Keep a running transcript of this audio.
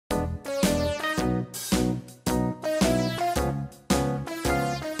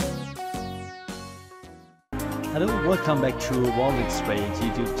Hello, welcome back to Wallet's Rage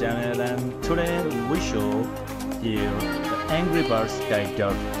YouTube channel, and today we show you the Angry Birds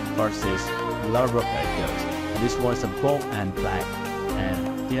character versus Larva characters. And this was a bow and black,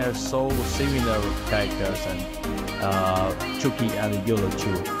 and they are so similar characters, and Chucky and Yolo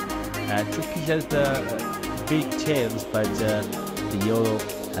too. And Chucky has the big tails, but the Yolo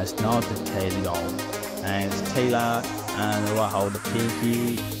has not the tail at all. And Taylor and wow, the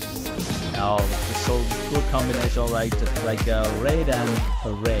pinky. Oh, so good combination, right? Like red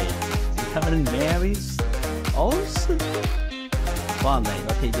and red. Becoming marries also fun name.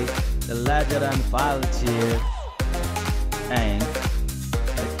 Okay, the ladder and violet here, and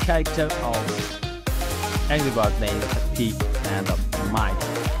the character of Angry Bird name is Peak and the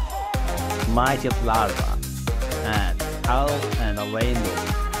might of Larva, and Owl and a rainbow.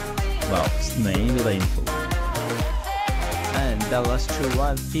 Well, it's named Rainbow. And the last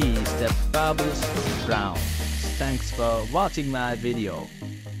one is the bubbles brown. Thanks for watching my video.